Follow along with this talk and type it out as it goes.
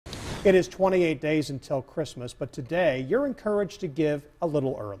It is 28 days until Christmas, but today you're encouraged to give a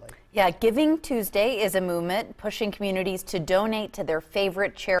little early. Yeah, Giving Tuesday is a movement pushing communities to donate to their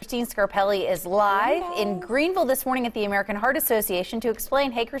favorite charity. Christine Scarpelli is live in Greenville this morning at the American Heart Association to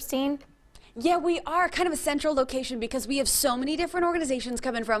explain. Hey, Christine. Yeah, we are kind of a central location because we have so many different organizations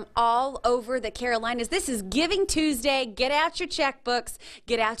coming from all over the Carolinas. This is Giving Tuesday. Get out your checkbooks,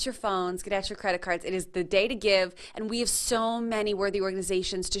 get out your phones, get out your credit cards. It is the day to give, and we have so many worthy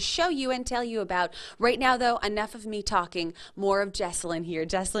organizations to show you and tell you about. Right now, though, enough of me talking. More of Jesselyn here,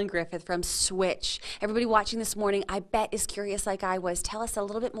 Jesselyn Griffith from Switch. Everybody watching this morning, I bet, is curious like I was. Tell us a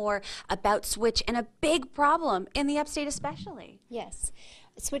little bit more about Switch and a big problem in the upstate especially. Yes.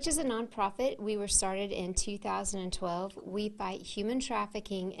 Switch is a nonprofit. We were started in 2012. We fight human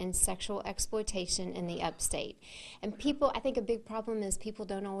trafficking and sexual exploitation in the upstate. And people, I think a big problem is people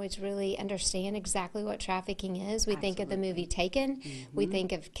don't always really understand exactly what trafficking is. We think of the movie Taken. We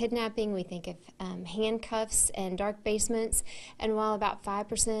think of kidnapping. We think of handcuffs and dark basements. And while about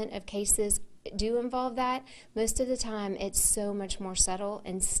 5% of cases do involve that, most of the time it's so much more subtle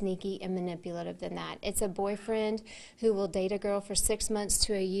and sneaky and manipulative than that. It's a boyfriend who will date a girl for 6 months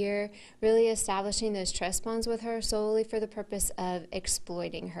to a year, really establishing those trust bonds with her solely for the purpose of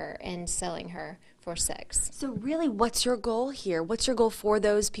exploiting her and selling her for sex. So really, what's your goal here? What's your goal for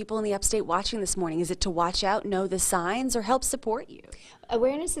those people in the upstate watching this morning? Is it to watch out, know the signs, or help support you?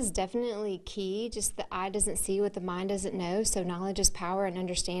 Awareness is definitely key. Just the eye doesn't see what the mind doesn't know, so knowledge is power, and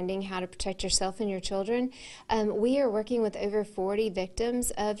understanding how to protect yourself and your children. We are working with over 40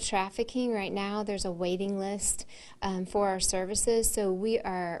 victims of trafficking right now. There's a waiting list for our services, so we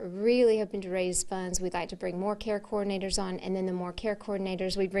are really hoping to raise funds. We'd like to bring more care coordinators on, and then the more care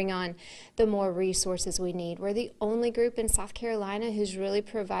coordinators we bring on, the more resources we need. We're the only group in South Carolina who's really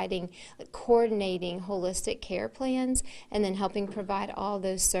providing, coordinating holistic care plans and then helping provide all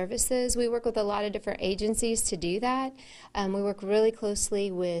those services. We work with a lot of different agencies to do that. We work really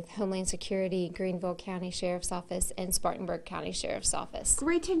closely with Homeland Security, Greenville County Sheriff's Office, and Spartanburg County Sheriff's Office.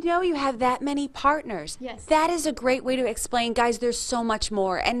 Great to know you have that many partners. Yes. That is a great way to explain. Guys, there's so much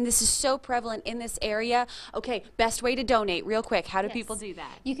more, and this is so prevalent in this area. Okay, best way to donate, real quick. How do people do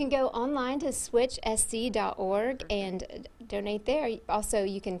that? You can go online to switchsc.org and donate there. Also,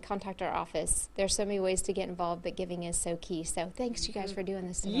 you can contact our office. There's so many ways to get involved, but giving is so key. So thanks you guys for doing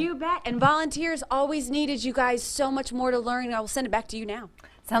this today. You bet. And volunteers always needed. You guys, so much more to learn. I will send it back to you now.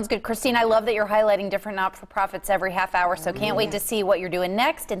 Sounds good. Christine, I love that you're highlighting different not-for-profits every half hour, so can't wait to see what you're doing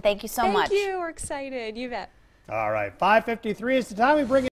next, and thank you so much. Thank you. We're excited. You bet. All right, 5:53 is the time we bring